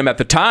updated him at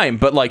the time,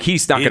 but like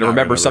he's not going to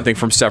remember something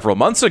from several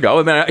months ago.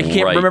 I mean, he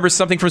can't remember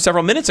something from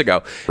several minutes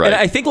ago. Right. And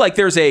I think like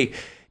there's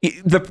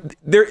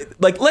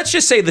let's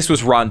just say this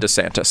was Ron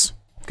DeSantis.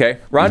 Okay,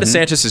 Ron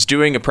DeSantis is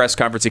doing a press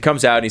conference. He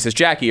comes out and he says,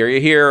 "Jackie, are you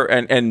here?"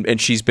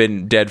 And she's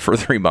been dead for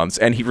 3 months.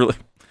 And he really,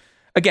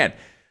 again,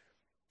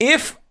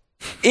 if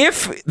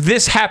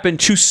this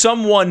happened to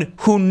someone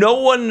who no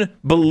one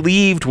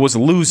believed was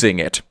losing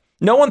it,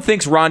 no one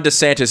thinks Ron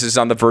DeSantis is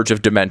on the verge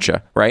of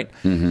dementia, right?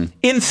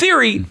 In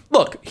theory,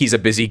 look, he's a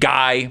busy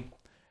guy.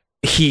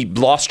 He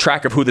lost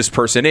track of who this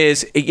person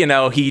is. You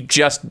know, he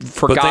just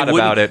forgot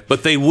about it.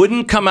 But they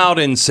wouldn't come out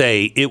and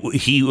say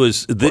she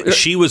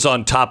was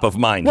on top of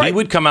mind. Right. He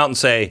would come out and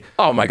say,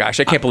 "Oh my gosh,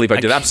 I can't believe I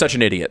did. I'm such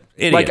an idiot.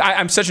 Like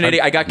I'm such an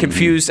idiot. I got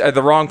confused,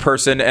 the wrong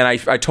person, and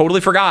I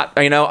totally forgot.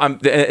 You know,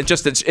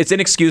 it's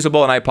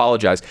inexcusable, and I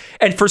apologize."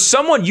 And for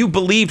someone you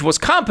believed was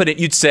competent,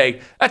 you'd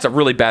say, "That's a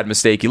really bad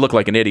mistake. You look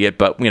like an idiot,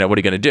 but you know what are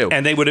you going to do?"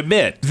 And they would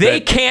admit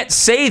they can't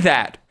say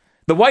that.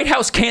 The White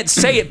House can't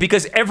say it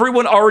because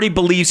everyone already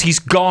believes he's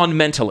gone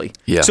mentally.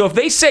 Yeah. So if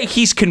they say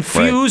he's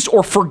confused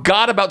or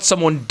forgot about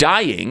someone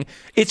dying,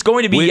 it's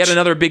going to be yet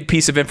another big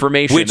piece of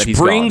information. Which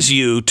brings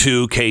you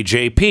to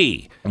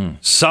KJP,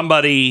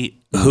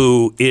 somebody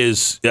who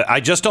is, I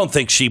just don't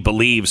think she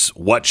believes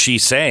what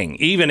she's saying,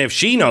 even if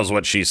she knows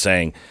what she's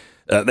saying.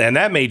 And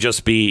that may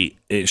just be,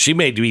 she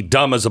may be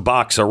dumb as a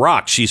box of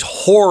rocks. She's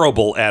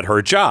horrible at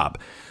her job.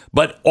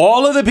 But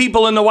all of the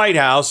people in the White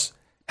House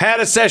had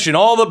a session.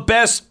 All the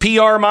best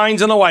PR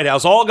minds in the White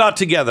House all got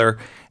together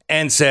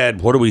and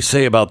said, "What do we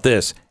say about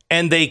this?"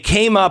 And they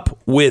came up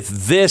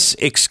with this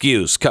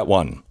excuse. Cut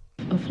one.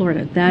 Of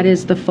Florida. That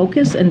is the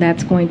focus, and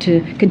that's going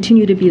to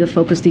continue to be the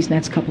focus these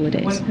next couple of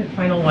days. One quick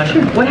final one.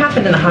 Sure. What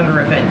happened in the hunger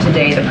event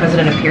today? The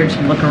president appeared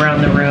to look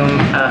around the room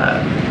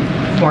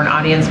for an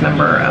audience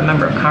member, a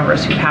member of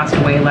Congress who passed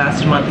away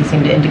last month. He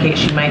seemed to indicate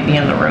she might be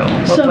in the room.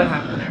 What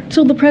happened there?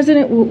 So the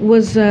president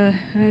was,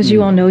 as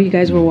you all know, you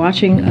guys were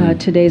watching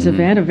today's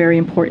event, a very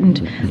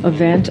important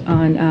event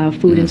on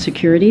food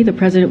insecurity. The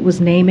president was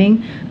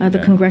naming the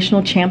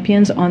congressional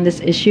champions on this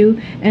issue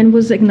and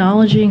was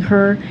acknowledging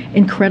her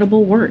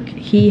incredible work.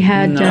 He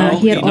had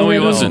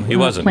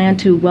already planned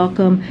to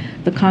welcome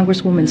the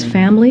Congresswoman's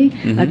family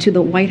to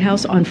the White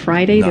House on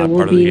Friday. There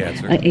will be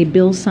a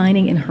bill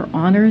signing in her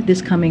honor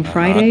this coming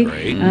Friday.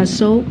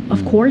 So,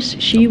 of course,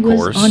 she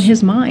was on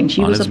his mind.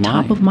 She was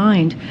top of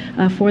mind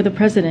for the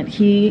president.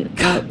 He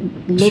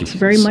looks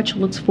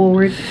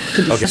forward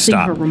to discussing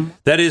her remarks.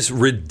 That is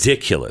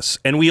ridiculous.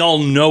 And we all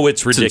know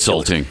it's ridiculous. It's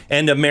insulting.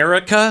 And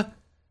America,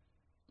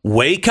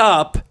 wake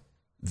up.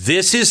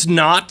 This is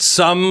not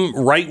some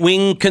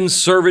right-wing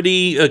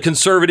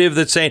conservative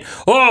that's saying,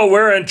 "Oh,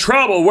 we're in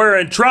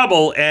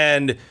trouble,"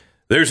 and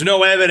there's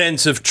no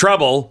evidence of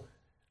trouble.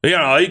 You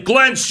know,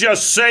 Glenn's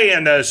just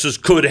saying this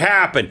could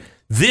happen.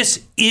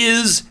 This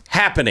is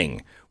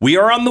happening. We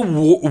are on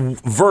the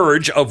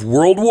verge of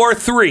World War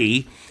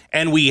III,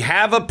 and we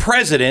have a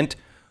president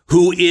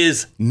who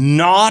is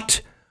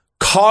not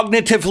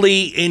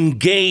cognitively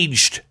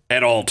engaged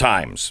at all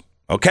times.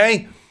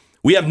 Okay?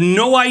 We have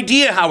no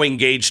idea how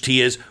engaged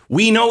he is.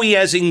 We know he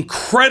has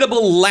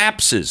incredible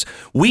lapses.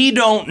 We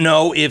don't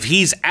know if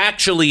he's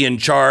actually in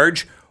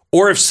charge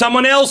or if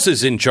someone else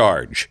is in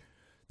charge.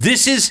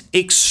 This is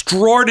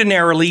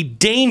extraordinarily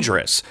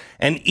dangerous.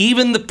 And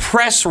even the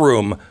press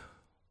room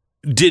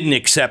didn't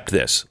accept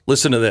this.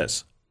 Listen to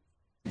this.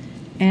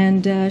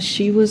 And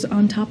she was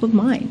on top of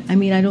mind. I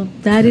mean,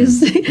 that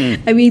is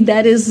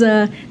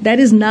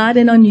not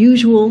an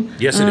unusual,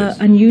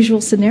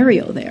 unusual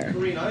scenario there.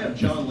 I have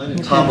John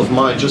Lennon top of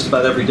mind just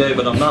about every day,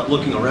 but I'm not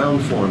looking around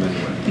for him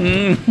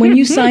anywhere. When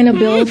you sign a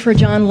bill for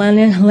John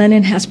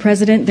Lennon as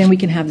president, then we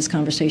can have this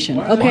conversation.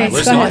 Okay, go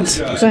ahead. These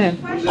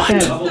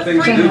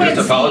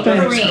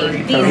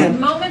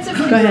moments of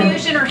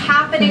confusion are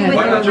happening with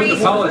the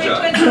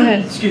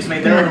constituents. Excuse me.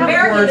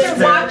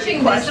 Americans are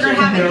watching this and are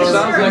having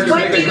concerns.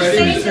 What do you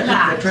say to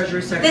that?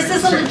 This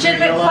is a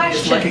legitimate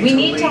question. We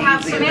need to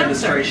have some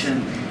answers.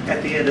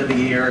 At the end of the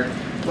year,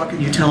 what can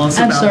you tell us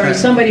about that? I'm sorry,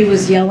 somebody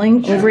was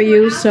yelling over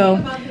you, so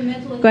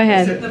go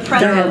ahead.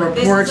 There are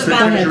reports that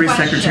Treasury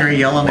Secretary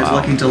Yellen is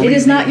looking to leave. It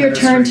is not your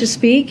turn to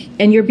speak,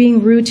 and you're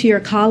being rude to your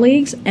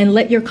colleagues, and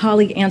let your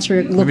colleague answer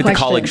the question. Maybe the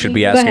colleague should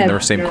be asking the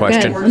same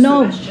question.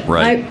 No,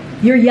 right.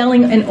 You're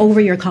yelling and over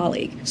your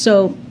colleague.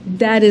 So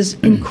that is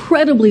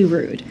incredibly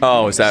rude.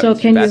 Oh, is that so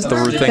that's the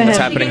rude thing that's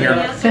happening here? Go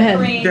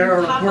ahead. There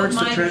are reports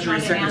that Treasury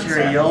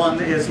Secretary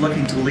Yellen is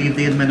looking to leave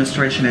the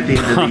administration at the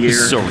end of the year.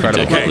 So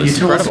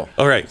incredible.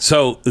 All right.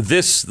 So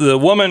the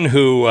woman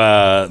who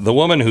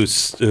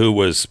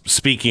was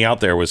speaking out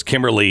there was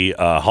Kimberly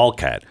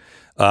Halkat,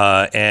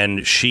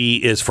 and she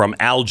is from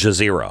Al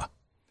Jazeera.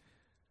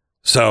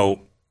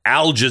 So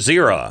Al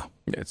Jazeera.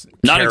 It's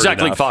not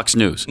exactly Fox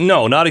News.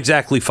 No, not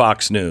exactly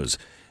Fox News.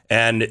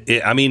 And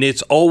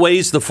it's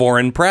always the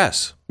foreign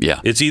press. Yeah.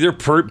 It's either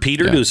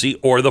Peter Doocy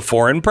or the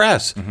foreign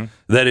press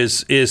that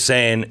is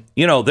saying,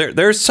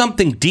 there's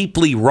something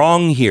deeply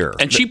wrong here.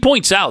 And she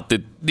points out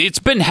that it's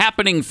been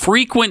happening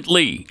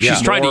frequently. Yeah.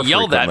 She's trying to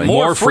yell that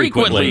more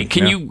frequently.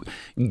 Can you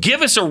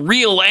give us a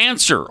real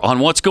answer on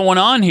what's going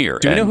on here?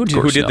 Do you know who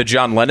did the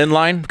John Lennon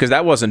line? Because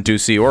that wasn't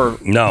Doocy or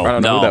no, I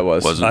don't know who that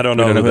was. I don't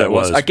know who that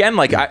was. Again,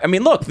 I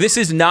mean, look, this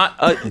is not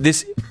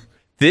this.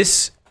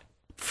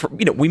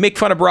 We make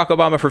fun of Barack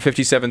Obama for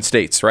 57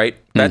 states, right?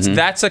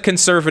 That's a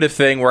conservative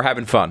thing. We're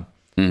having fun.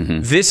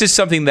 This is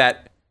something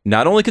that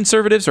not only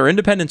conservatives or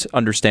independents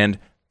understand,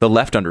 the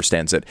left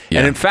understands it. Yeah.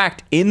 And in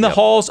fact, in the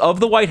halls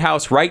of the White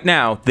House right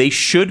now, they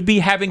should be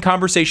having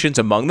conversations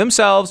among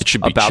themselves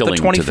about the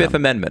 25th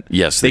Amendment.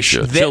 Yes, they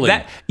should.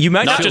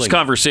 Not just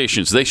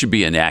conversations. They should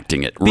be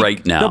enacting it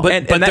right now. No,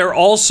 but they're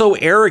also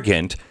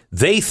arrogant.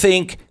 They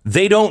think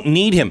they don't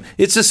need him.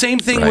 It's the same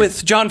thing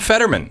with John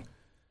Fetterman.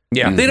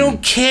 Yeah, they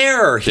don't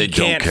care. He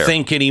can't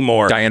think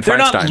anymore. They're Feinstein.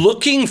 Not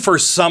looking for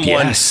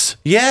someone.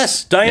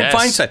 Yes, Dianne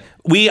Feinstein.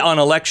 We on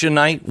election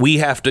night, we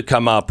have to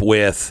come up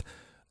with,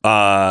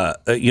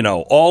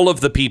 all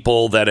of the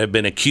people that have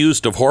been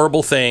accused of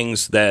horrible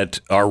things that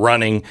are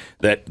running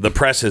that the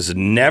press has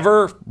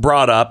never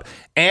brought up,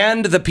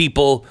 and the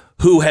people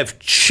who have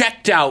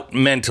checked out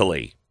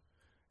mentally.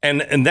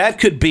 And that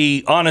could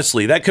be,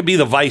 honestly,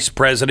 the vice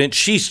president.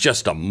 She's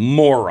just a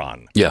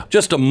moron. Yeah.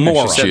 Just a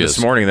moron. She said this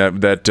morning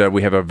that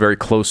we have a very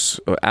close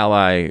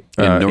ally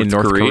in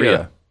North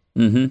Korea.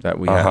 That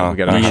we got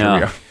in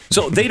Korea.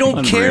 So they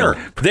don't care.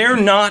 They're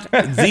not,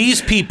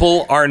 these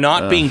people are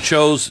not being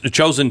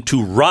chosen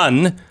to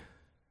run.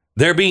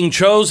 They're being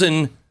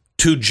chosen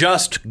to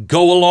just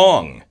go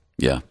along.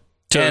 Yeah.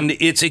 And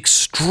it's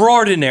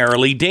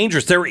extraordinarily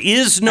dangerous. There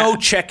is no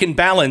check and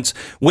balance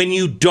when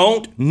you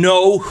don't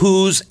know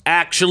who's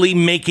actually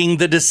making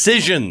the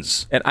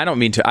decisions. And I don't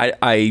mean to.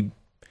 I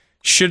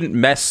shouldn't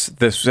mess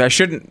this. I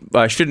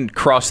shouldn't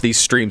cross these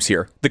streams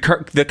here.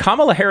 The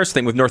Kamala Harris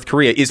thing with North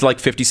Korea is like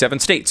 57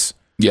 states.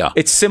 Yeah,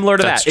 it's similar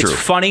to that. True. It's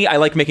funny. I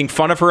like making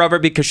fun of her of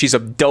it because she's a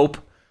dope.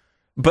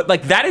 But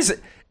that is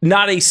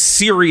not a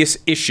serious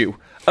issue.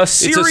 A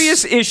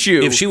serious issue.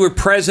 If she were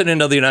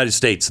president of the United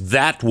States,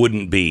 that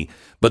wouldn't be.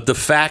 But the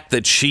fact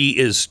that she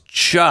is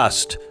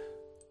just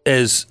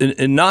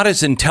not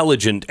as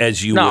intelligent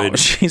as you would.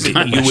 She's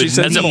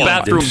as a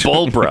bathroom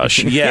bull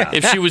brush. Yeah.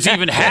 If she was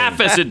even half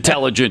as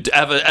intelligent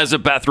as a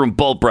bathroom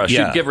bull brush,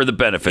 you'd give her the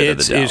benefit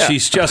of the doubt.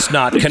 She's just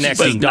not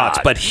connecting dots.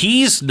 But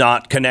he's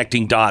not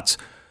connecting dots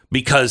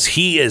because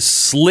he is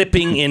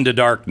slipping into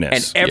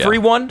darkness. And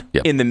everyone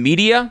in the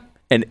media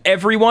and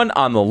everyone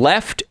on the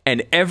left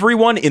and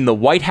everyone in the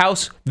White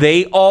House,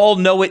 they all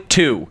know it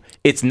too.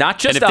 It's not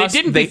just us.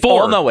 They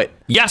all know it.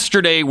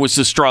 Yesterday was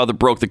the straw that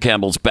broke the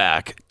camel's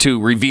back to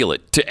reveal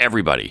it to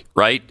everybody,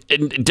 right?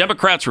 And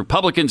Democrats,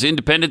 Republicans,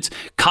 independents,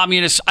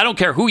 communists, I don't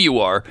care who you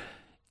are.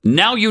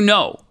 Now you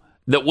know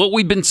that what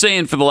we've been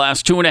saying for the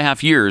last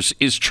 2.5 years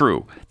is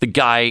true. The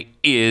guy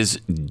is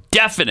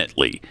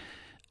definitely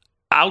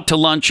out to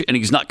lunch and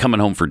he's not coming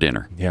home for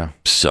dinner. Yeah.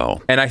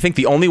 So. And I think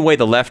the only way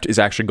the left is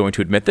actually going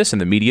to admit this and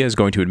the media is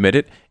going to admit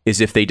it is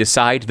if they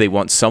decide they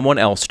want someone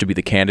else to be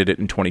the candidate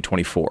in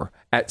 2024.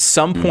 At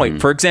some point,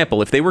 for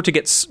example, if they were to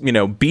get,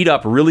 beat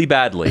up really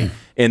badly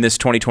in this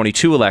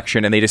 2022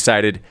 election and they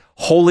decided,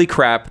 holy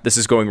crap, this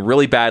is going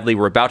really badly.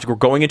 We're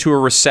going into a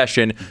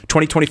recession.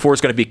 2024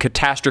 is going to be a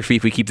catastrophe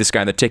if we keep this guy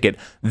on the ticket.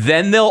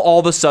 Then they'll all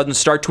of a sudden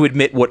start to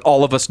admit what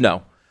all of us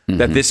know.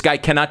 That this guy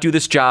cannot do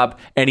this job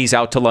and he's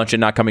out to lunch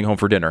and not coming home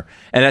for dinner.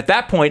 And at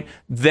that point,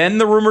 then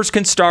the rumors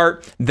can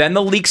start. Then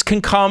the leaks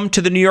can come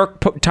to the New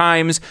York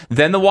Times.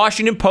 Then the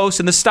Washington Post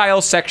in the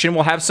style section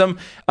will have some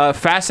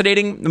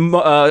fascinating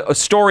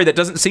story that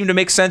doesn't seem to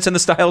make sense in the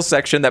style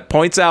section that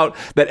points out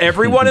that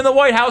everyone in the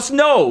White House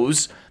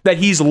knows that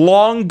he's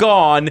long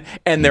gone,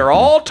 and they're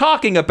all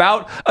talking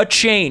about a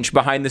change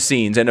behind the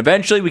scenes. And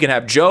eventually we can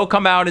have Joe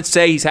come out and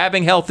say he's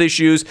having health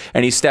issues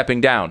and he's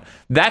stepping down.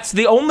 That's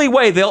the only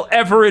way they'll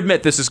ever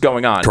admit this is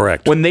going on.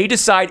 Correct. When they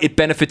decide it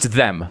benefits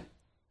them.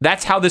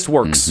 That's how this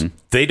works.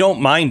 They don't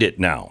mind it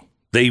now.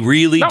 They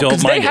really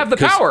don't mind it. They have the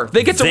power.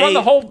 They get to run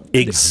the whole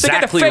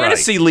exactly they get a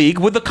fantasy league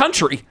with the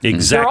country.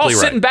 Exactly. They're all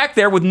sitting back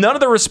there with none of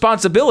the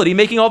responsibility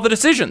making all the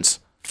decisions.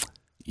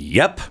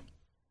 Yep.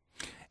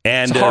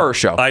 And it's a horror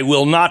show. I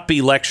will not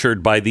be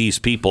lectured by these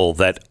people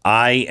that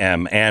I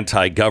am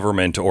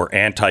anti-government or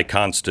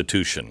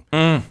anti-constitution.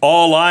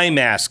 All I'm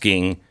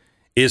asking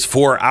is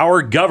for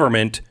our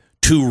government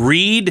to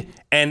read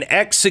and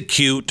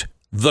execute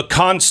the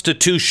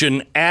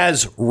Constitution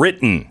as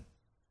written.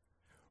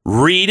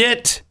 Read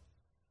it,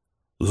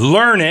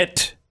 learn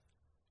it,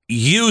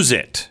 use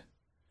it.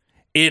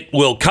 It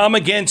will come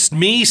against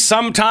me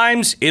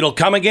sometimes. It'll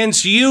come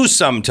against you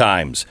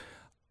sometimes.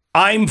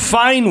 I'm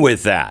fine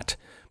with that.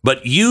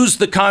 But use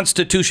the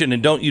Constitution,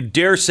 and don't you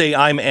dare say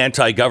I'm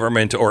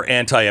anti-government or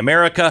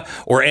anti-America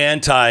or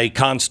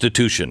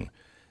anti-Constitution.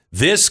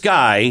 This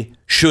guy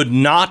should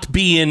not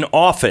be in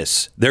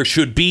office. There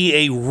should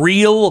be a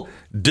real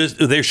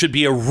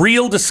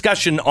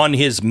discussion on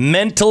his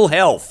mental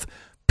health,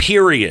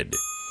 period.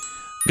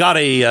 Got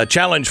a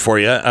challenge for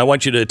you. I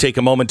want you to take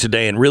a moment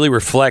today and really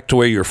reflect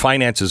where your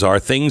finances are.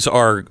 Things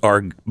are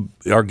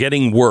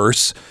getting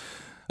worse.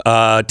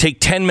 Take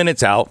 10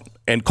 minutes out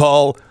and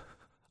call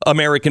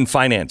American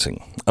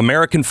Financing.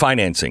 American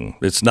Financing.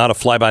 It's not a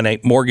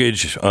fly-by-night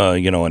mortgage,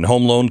 and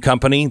home loan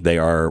company. They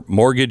are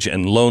mortgage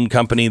and loan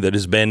company that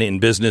has been in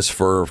business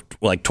for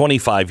like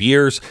 25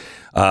 years,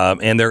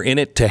 and they're in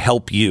it to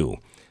help you.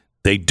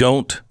 They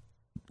don't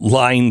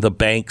line the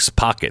bank's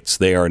pockets.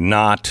 They are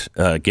not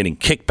getting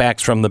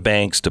kickbacks from the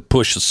banks to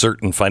push a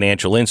certain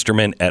financial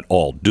instrument at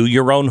all. Do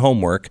your own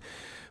homework,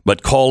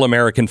 but call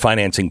American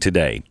Financing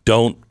today.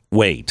 Don't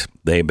wait.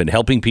 They've been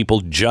helping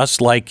people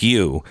just like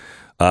you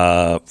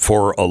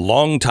for a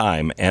long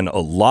time, and a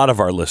lot of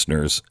our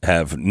listeners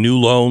have new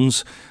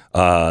loans.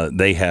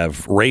 They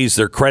have raised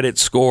their credit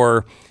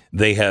score.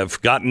 They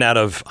have gotten out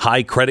of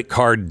high credit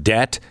card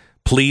debt.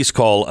 Please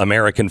call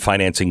American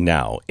Financing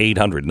now.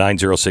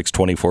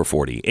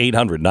 800-906-2440.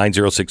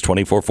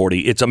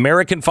 800-906-2440. It's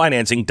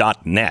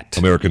AmericanFinancing.net.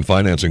 American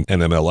Financing,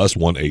 NMLS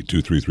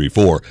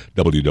 182334.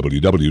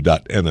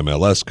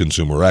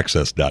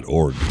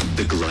 www.nmlsconsumeraccess.org.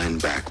 The Glenn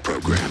Beck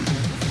Program.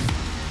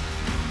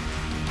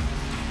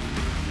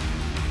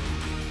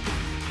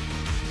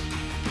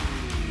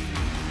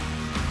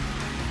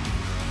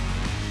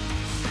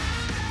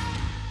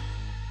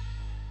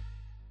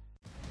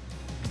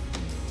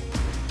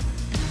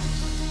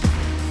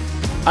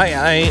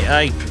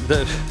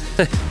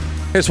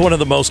 It's one of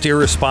the most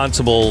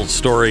irresponsible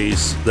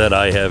stories that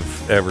I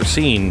have ever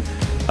seen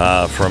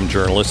from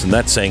journalists, and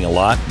that's saying a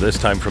lot. This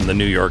time from the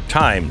New York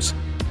Times.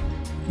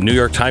 New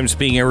York Times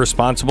being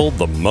irresponsible,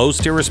 the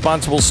most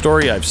irresponsible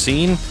story I've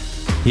seen.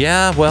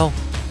 Yeah, well,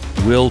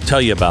 we'll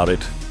tell you about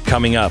it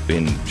coming up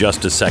in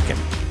just a second.